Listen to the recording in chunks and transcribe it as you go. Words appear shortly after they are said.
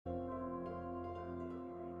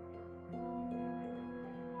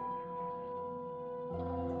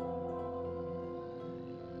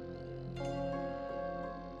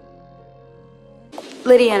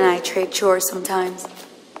Lydia and I trade chores sometimes,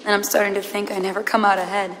 and I'm starting to think I never come out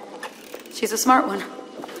ahead. She's a smart one.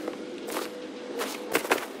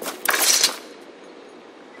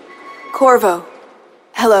 Corvo.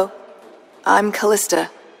 Hello. I'm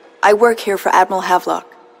Callista. I work here for Admiral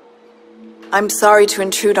Havelock. I'm sorry to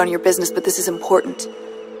intrude on your business, but this is important.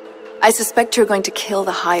 I suspect you're going to kill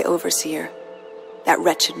the High Overseer. That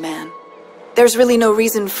wretched man. There's really no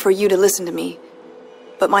reason for you to listen to me,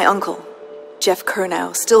 but my uncle, Jeff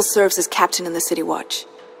Kernow, still serves as captain in the City Watch.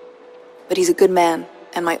 But he's a good man,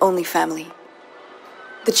 and my only family.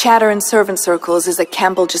 The chatter in servant circles is that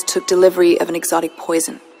Campbell just took delivery of an exotic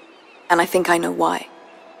poison, and I think I know why.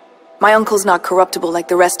 My uncle's not corruptible like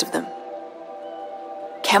the rest of them.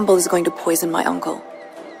 Campbell is going to poison my uncle.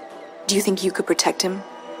 Do you think you could protect him?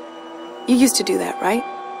 You used to do that, right?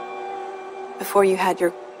 Before you had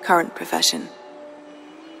your current profession.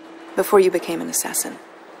 Before you became an assassin.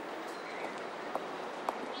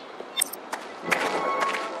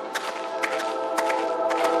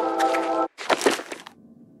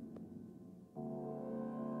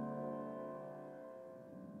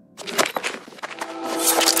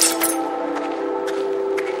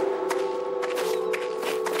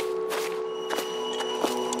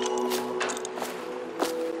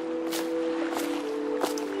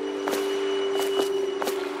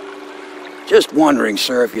 Just wondering,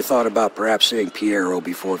 sir, if you thought about perhaps seeing Piero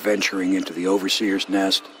before venturing into the Overseer's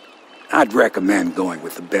nest. I'd recommend going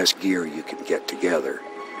with the best gear you can get together.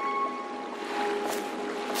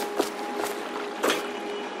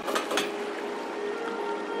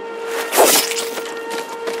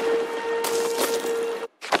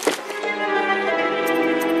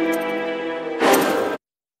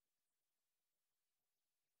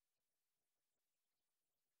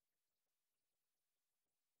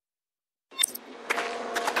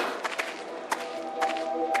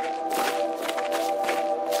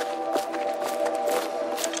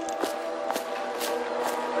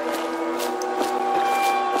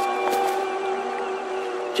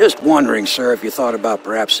 Just wondering, sir, if you thought about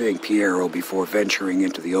perhaps seeing Piero before venturing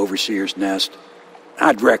into the Overseer's nest.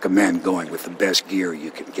 I'd recommend going with the best gear you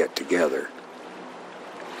can get together.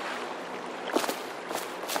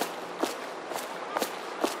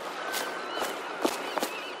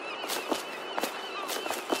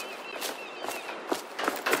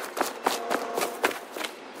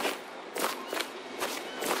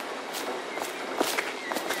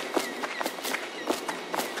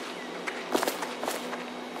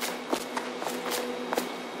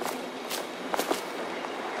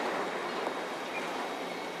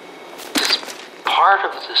 Part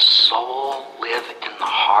of the soul live in the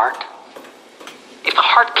heart? If the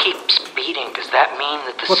heart keeps beating, does that mean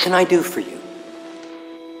that the... What can I do for you?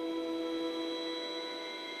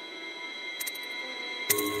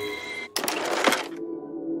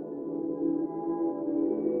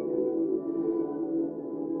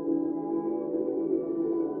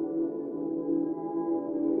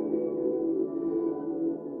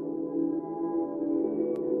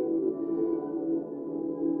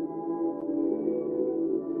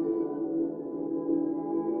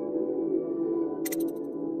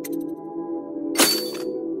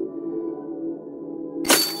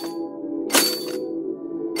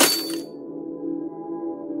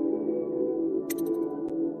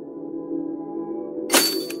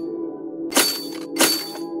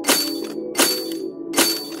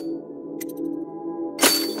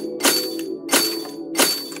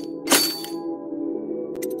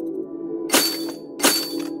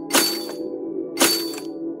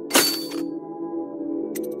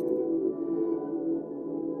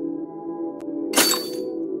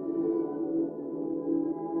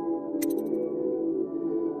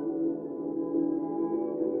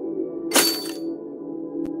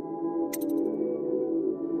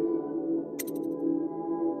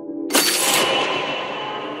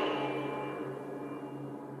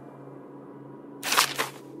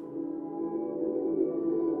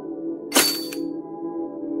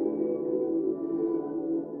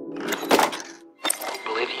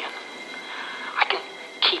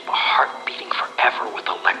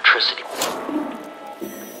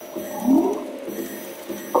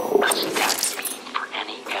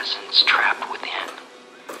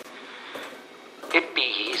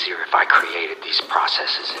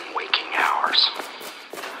 Processes in waking hours.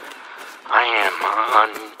 I am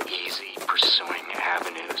uneasy pursuing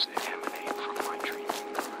avenues that emanate from my dreaming.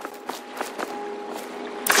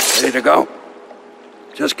 Ready to go?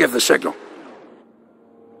 Just give the signal.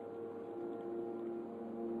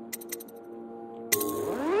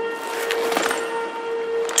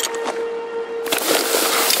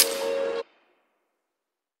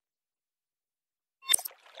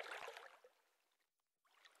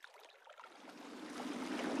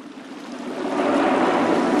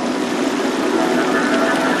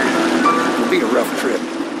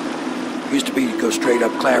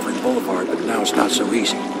 clavering boulevard, but now it's not so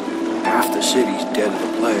easy. Half the city's dead of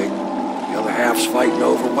the plague. The other half's fighting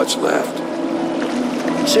over what's left.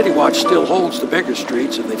 City Watch still holds the bigger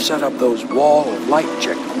streets, and they've set up those wall of light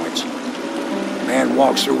checkpoints. A man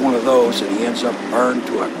walks through one of those, and he ends up burned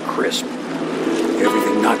to a crisp.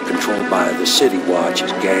 Everything not controlled by the City Watch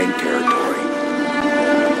is gang territory.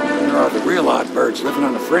 There are the real odd birds living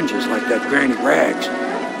on the fringes like that Granny Rags.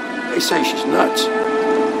 They say she's nuts.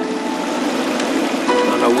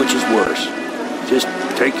 I don't know which is worse. Just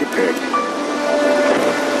take your pick.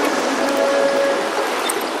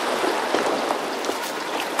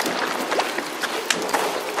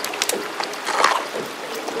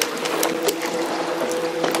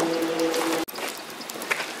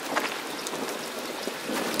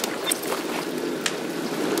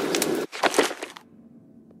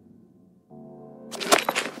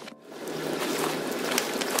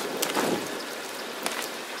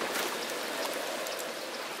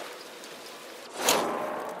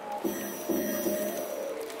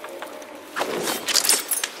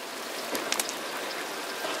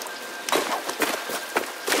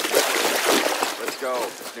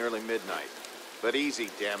 Nearly midnight. But easy,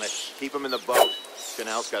 damn it. Keep him in the boat.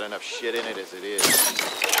 Canal's got enough shit in it as it is.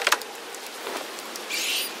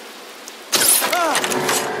 Ah!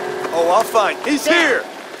 Oh, I'll find. He's here!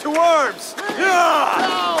 To arms!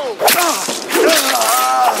 No!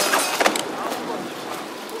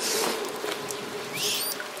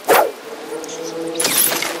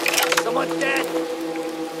 Someone's dead!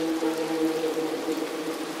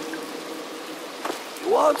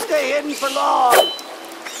 You won't stay hidden for long!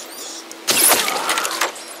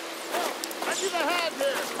 To the head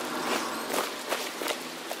here!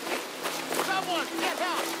 Someone, get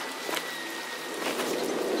help!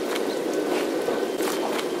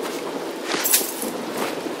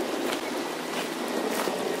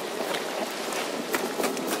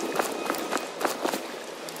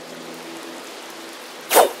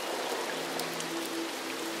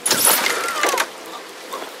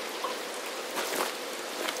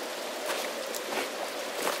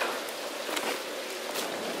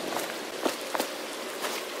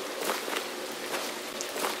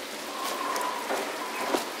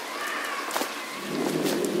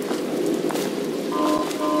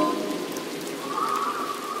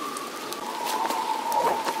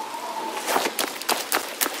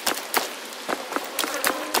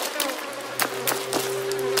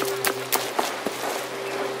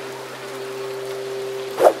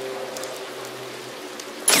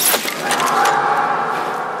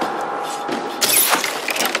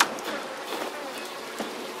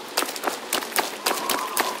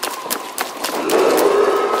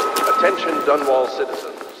 Dunwall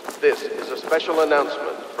citizens, this is a special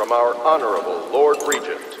announcement from our Honorable Lord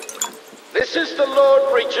Regent. This is the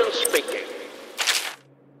Lord Regent speaking.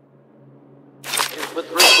 It is with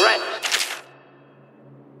regret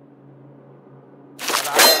that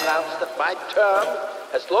I announce that my term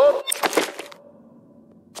as Lord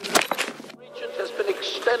Regent has been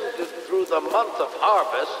extended through the month of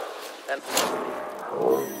harvest and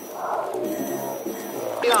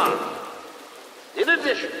beyond. In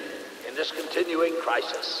addition, in this continuing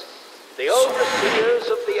crisis, the overseers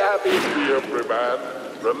of the Abbey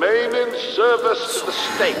remain in service to the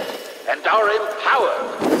state and are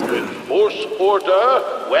empowered to enforce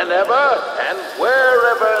order whenever and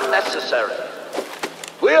wherever necessary.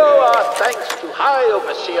 We owe our thanks to High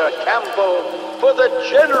Overseer Campbell for the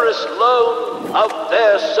generous loan of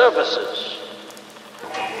their services.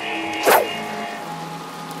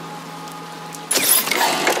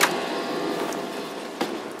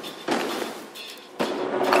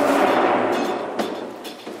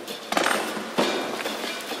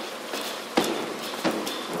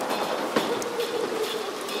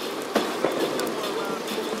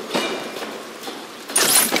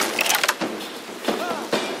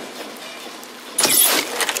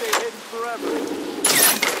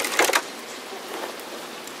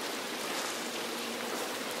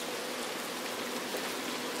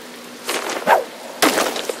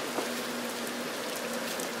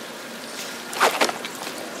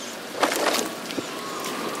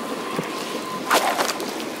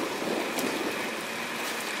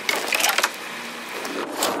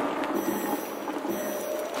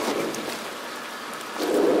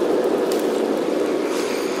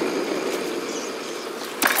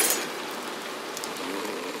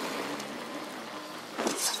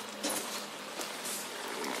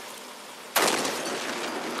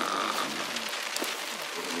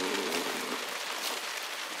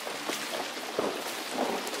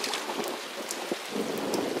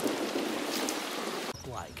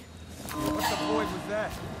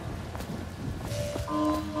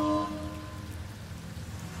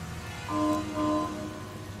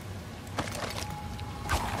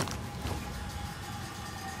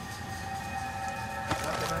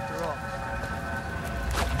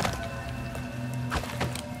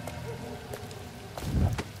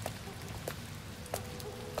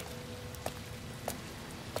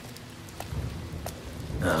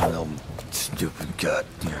 Stupid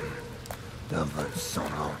goddamn.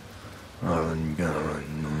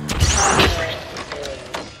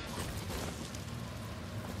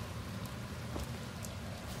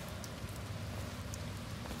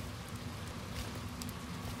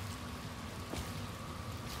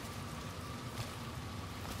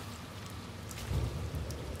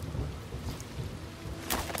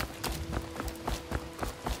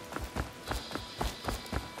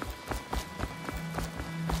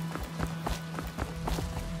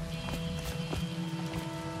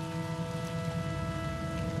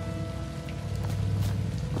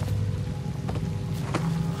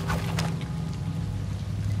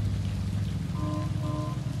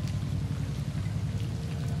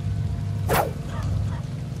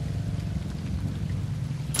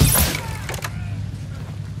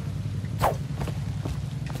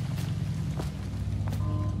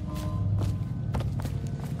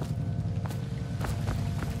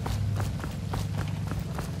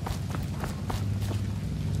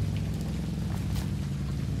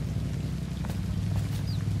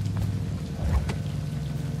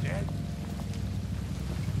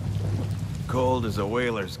 Cold as a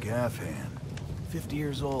whaler's gaff hand. 50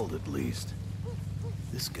 years old, at least.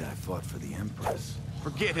 This guy fought for the Empress.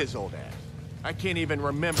 Forget his old ass. I can't even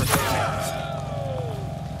remember his name.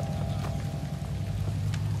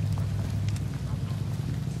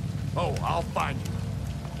 Oh, I'll find you.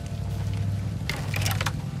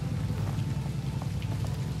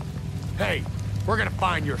 Hey, we're gonna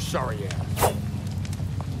find your sorry ass.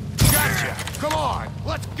 Gotcha! Come on,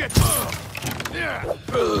 let's get yeah.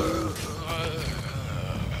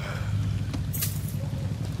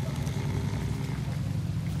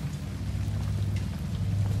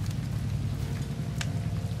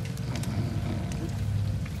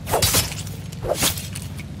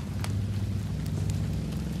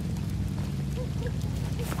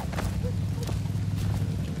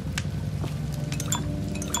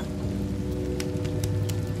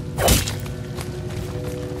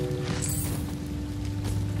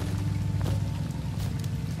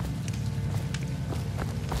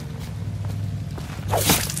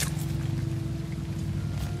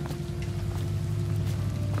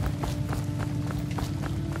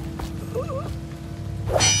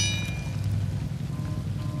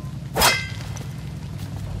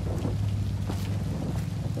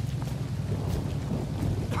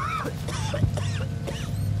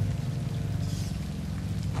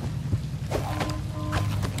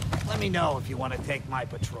 Let me know if you want to take my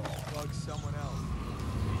patrol. Bug someone else.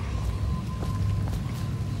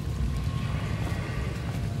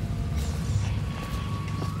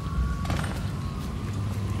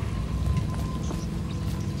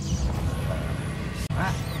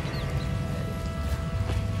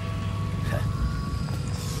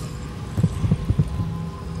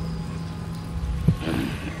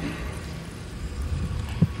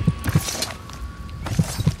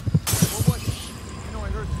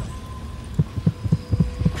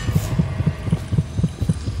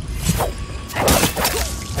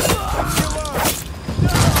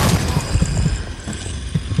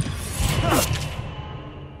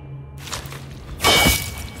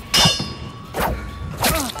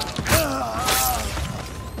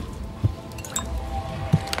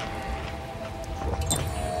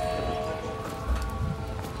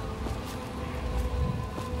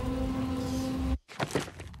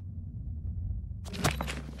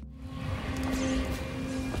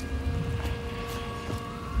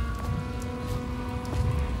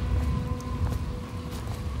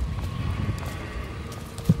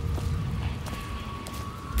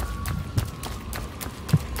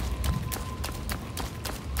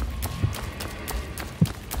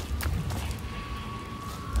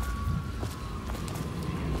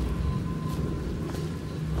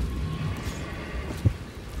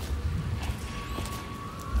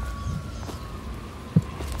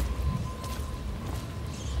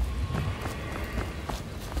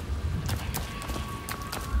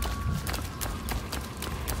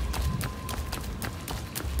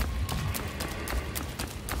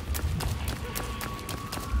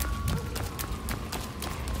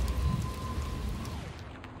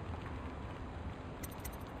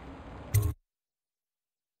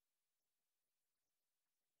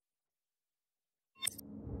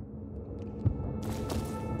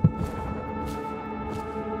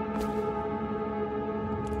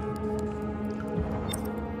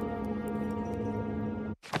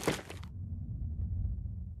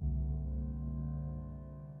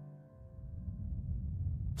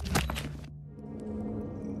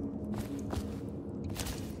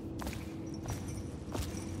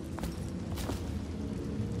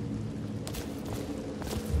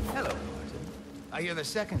 I hear the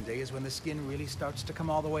second day is when the skin really starts to come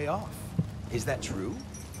all the way off. Is that true?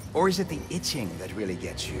 Or is it the itching that really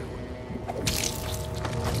gets you?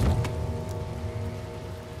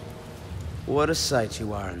 What a sight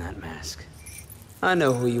you are in that mask. I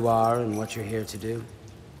know who you are and what you're here to do.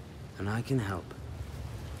 And I can help.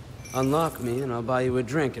 Unlock me and I'll buy you a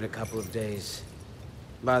drink in a couple of days.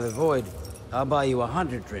 By the void, I'll buy you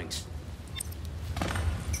 100 drinks.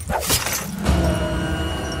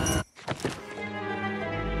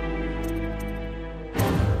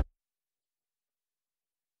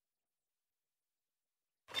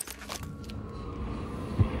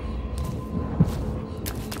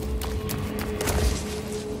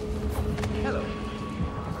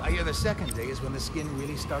 The second day is when the skin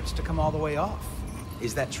really starts to come all the way off.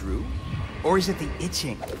 Is that true? Or is it the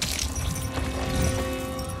itching?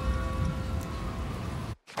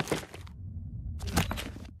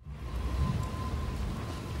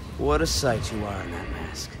 What a sight you are in that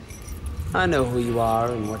mask. I know who you are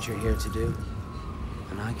and what you're here to do.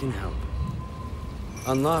 And I can help.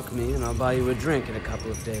 Unlock me and I'll buy you a drink in a couple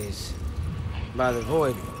of days. By the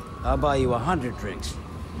void, I'll buy you 100 drinks.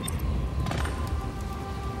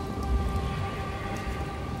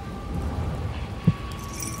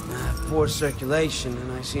 Poor circulation,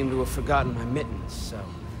 and I seem to have forgotten my mittens, so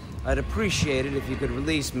I'd appreciate it if you could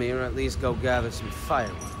release me or at least go gather some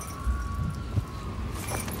firewood.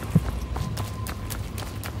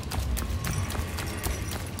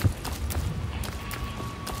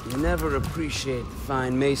 You never appreciate the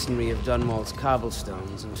fine masonry of Dunwall's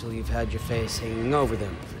cobblestones until you've had your face hanging over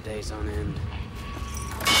them for days on end.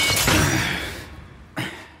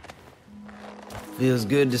 Feels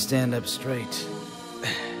good to stand up straight.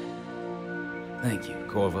 Thank you,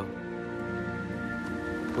 Corvo.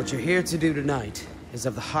 What you're here to do tonight is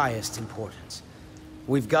of the highest importance.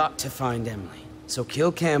 We've got to find Emily, so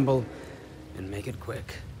kill Campbell and make it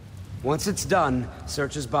quick. Once it's done,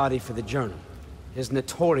 search his body for the journal, his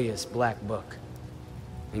notorious black book,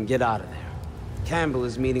 and get out of there. Campbell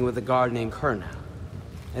is meeting with a guard named Kernow,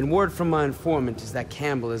 and word from my informant is that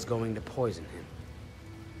Campbell is going to poison him.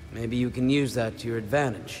 Maybe you can use that to your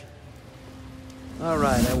advantage. All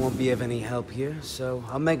right, I won't be of any help here, so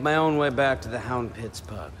I'll make my own way back to the Hound Pits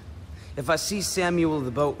pub. If I see Samuel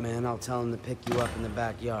the boatman, I'll tell him to pick you up in the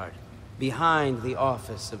backyard, behind the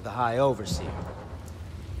office of the High Overseer.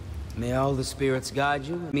 May all the spirits guide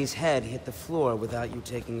you, and his head hit the floor without you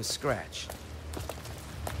taking a scratch.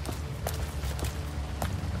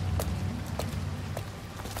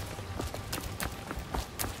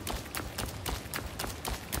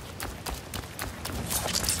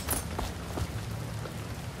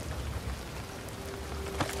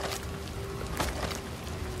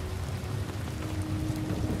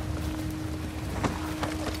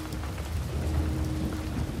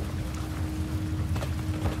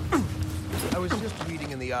 I was just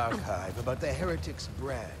reading in the archive about the Heretic's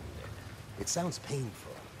brand. It sounds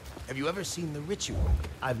painful. Have you ever seen the ritual?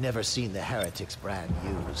 I've never seen the Heretic's brand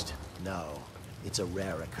used. No, it's a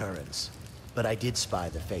rare occurrence. But I did spy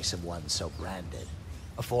the face of one so branded.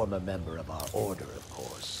 A former member of our order, of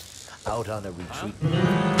course. Out on a retreat.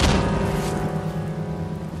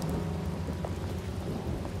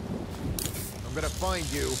 I'm gonna find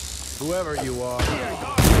you, whoever you are.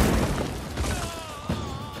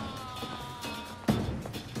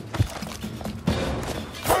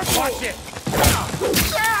 Watch it!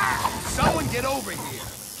 Someone get over here!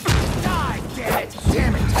 Die, damn it!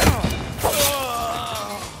 Damn it!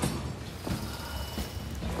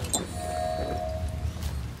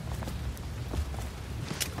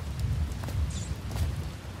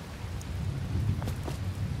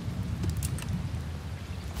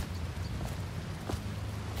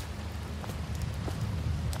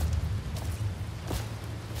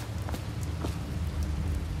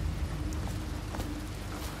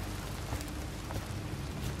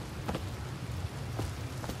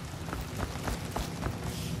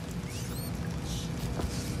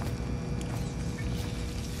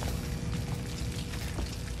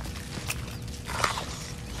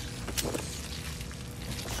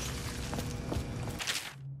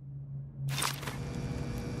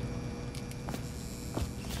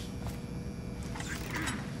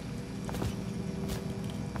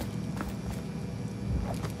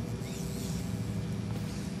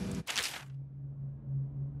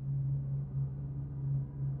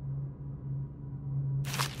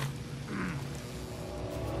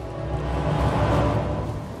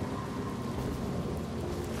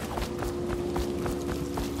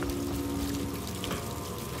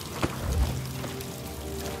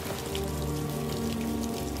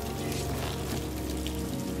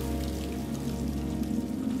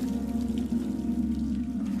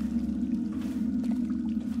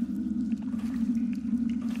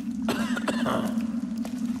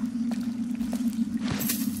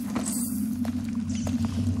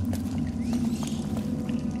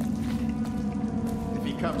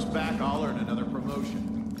 comes back, I'll earn another promotion.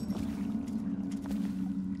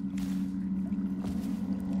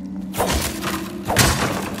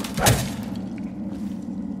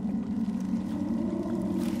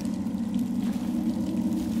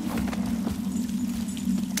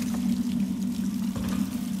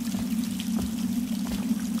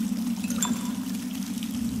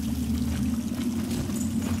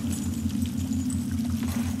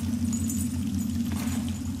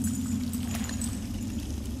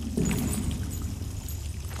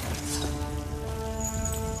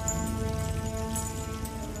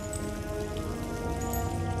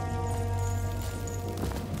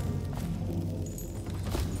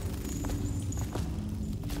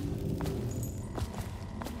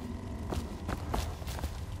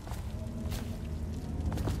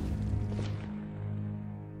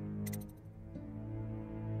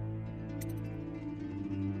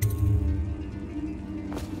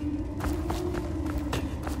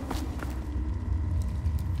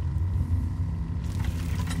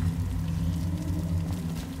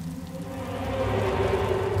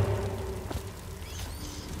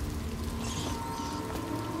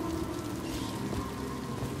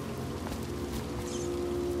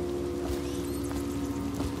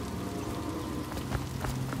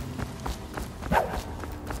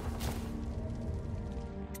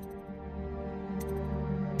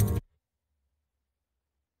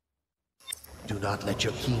 Do not let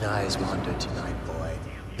your keen eyes wander tonight, boy.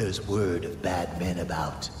 There's word of bad men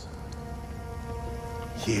about.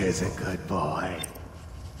 Here's a good boy.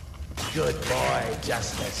 Good boy,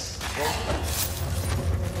 Justice.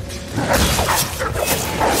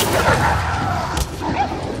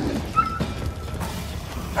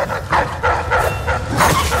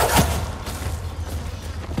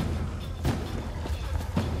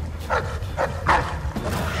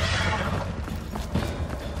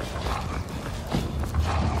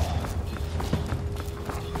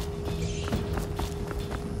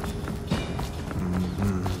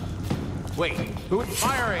 Wait, who is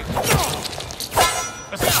firing?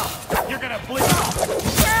 Stop! You're gonna bleed!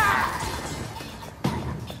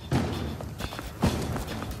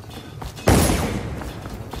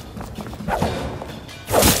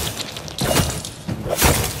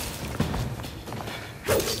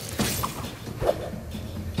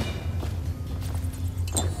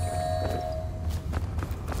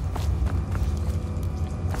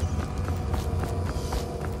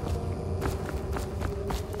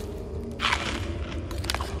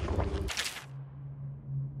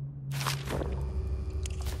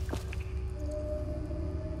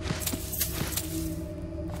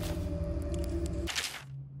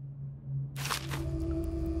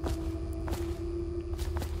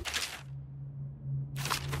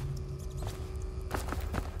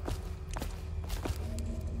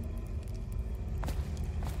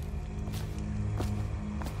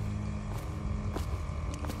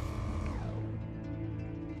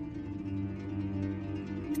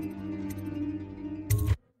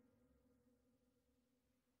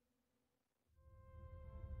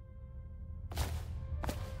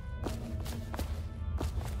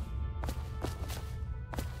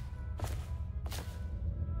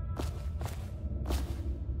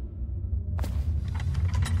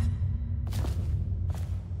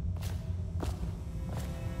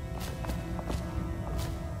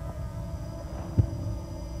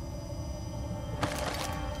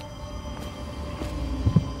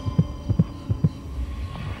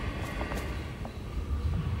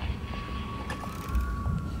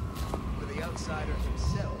 outsider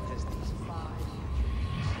himself has these 5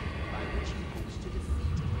 attributes by which he hopes to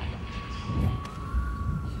defeat the righteous.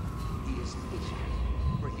 He is patient,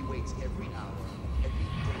 for he waits every hour, every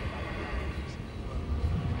day of our lives.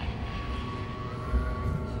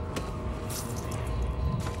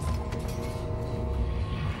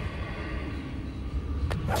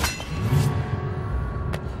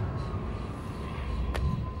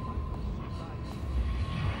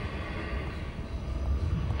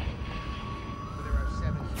 There are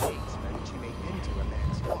 7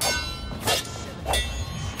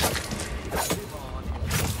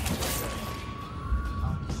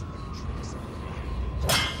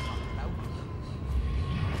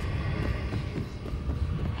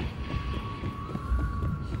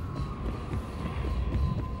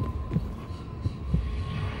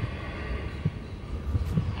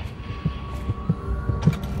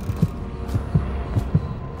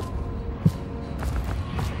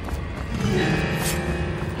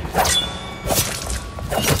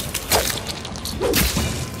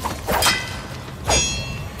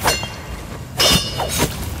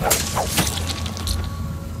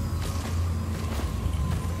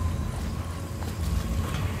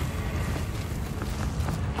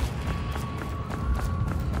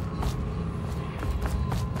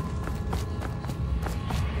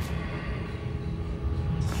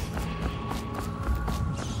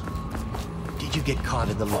 did you get caught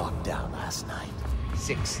in the lockdown last night?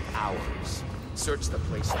 6 hours. Search the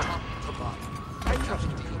place top to bottom. I trust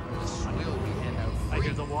you. This will be hand out free. I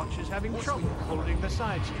hear the watch is having trouble holding the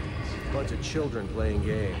side streets. Bunch of children playing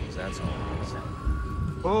games, that's all it is.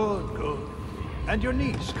 Good, good. And your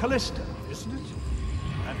niece, Callista, isn't it?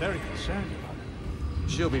 I'm very concerned about her.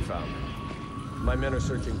 She'll be found. My men are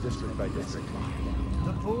searching district by district.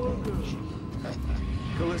 The poor girl.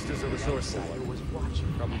 Callista's a resourceful one.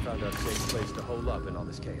 Probably found a safe place to hole up in all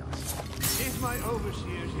this chaos. If my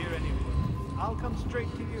overseer's here anyway, I'll come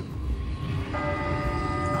straight to you.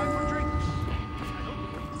 Time for drinks.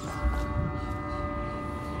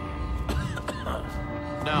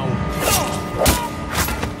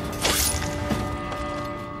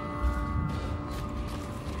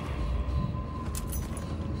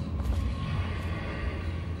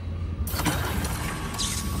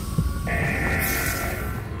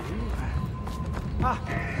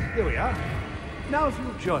 Here we are. Now if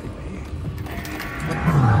you'll join me.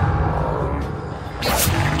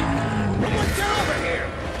 Let's get over here!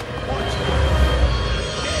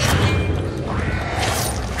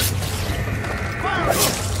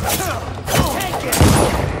 Take it!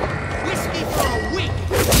 Whiskey for a week!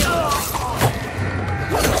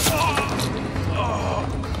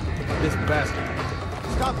 This bastard.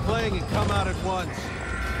 Stop playing and come out at once.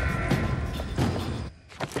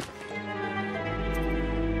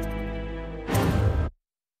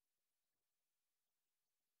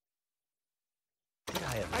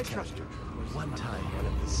 I trust you. One time, one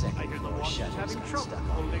of the second-floor shutters got stuck on.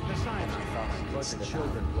 Holding the sign. I thought I could Bunch slip of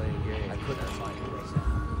children out. playing games. I couldn't find a way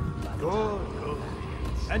down. Good, good.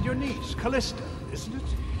 And your niece, Callista, isn't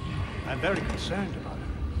it? I'm very concerned about her.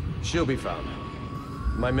 She'll be found.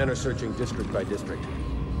 My men are searching district by district.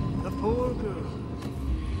 The poor girl.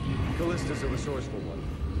 Callista's a resourceful one.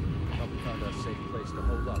 Probably found a safe place to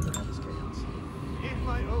hold up in all this chaos. If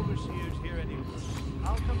my overseer's here anyway,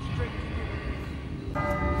 I'll come straight to you.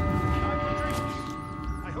 Time for drinks.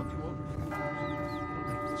 I hope you won't refuse. It'll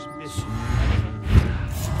make this mission.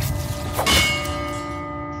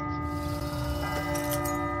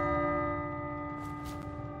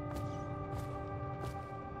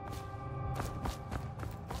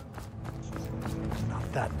 Not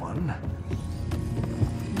that one.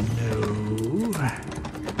 No.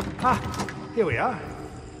 Ah, here we are.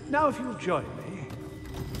 Now if you'll join me.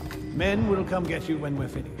 Men will come get you when we're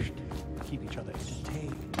finished. Keep each other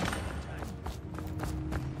entertained.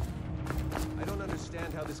 I don't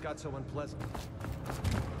understand how this got so unpleasant.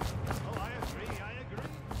 Oh, I agree, I agree.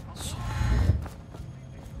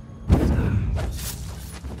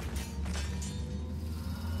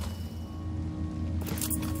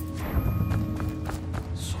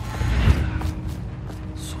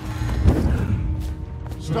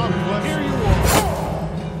 Stop, here you are.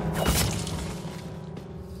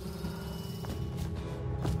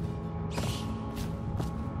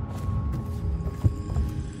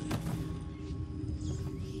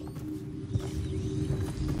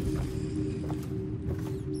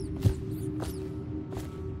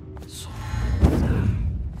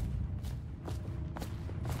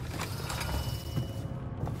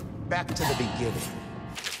 Back to the beginning.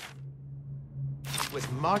 It was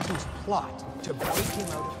Martin's plot to break him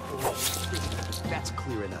out of Cole's prison. That's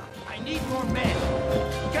clear enough. I need more men.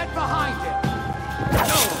 Get behind him.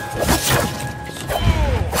 No.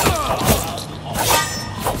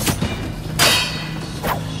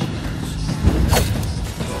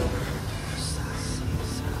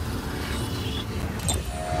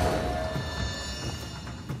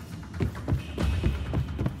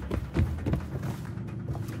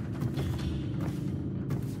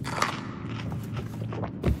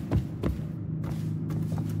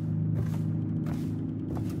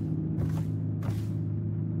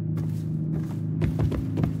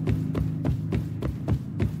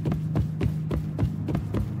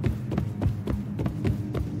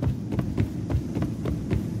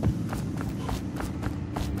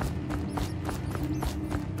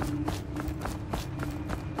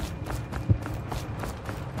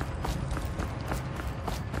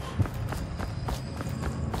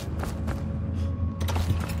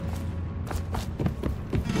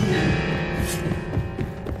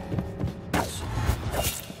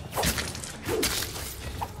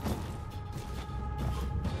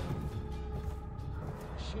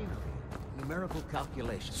 Numerical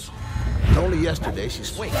calculations. Only yesterday she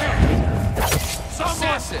Wait.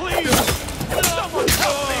 Someone, please! Someone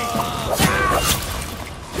help me!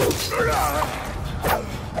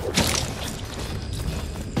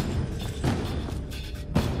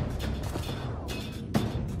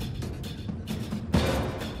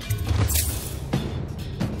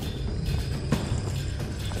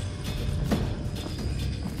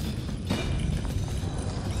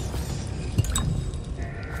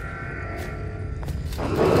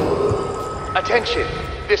 Attention!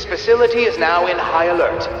 This facility is now in high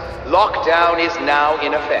alert. Lockdown is now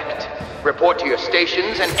in effect. Report to your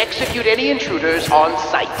stations and execute any intruders on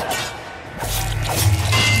sight.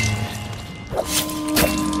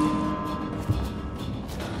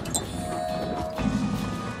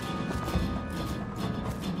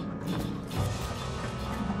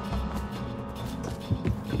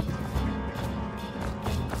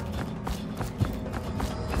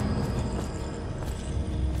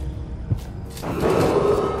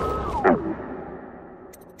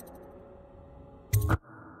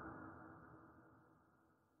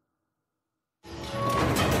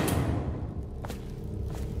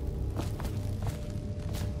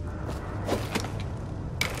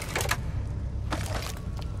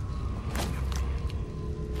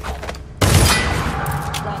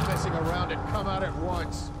 Come out at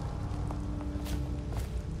once.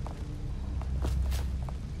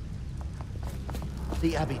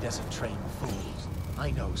 The Abbey doesn't train fools.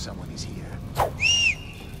 I know someone is here.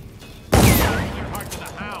 Bring your heart to the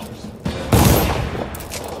house.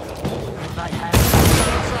 I have...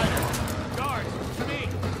 Outsider. Guards, to me.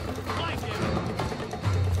 Flank him.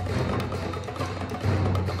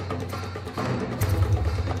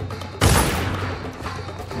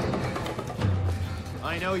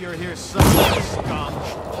 I know you're here somewhere, scum.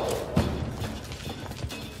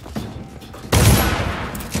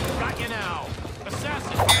 Got you now.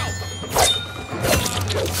 Assassin, help!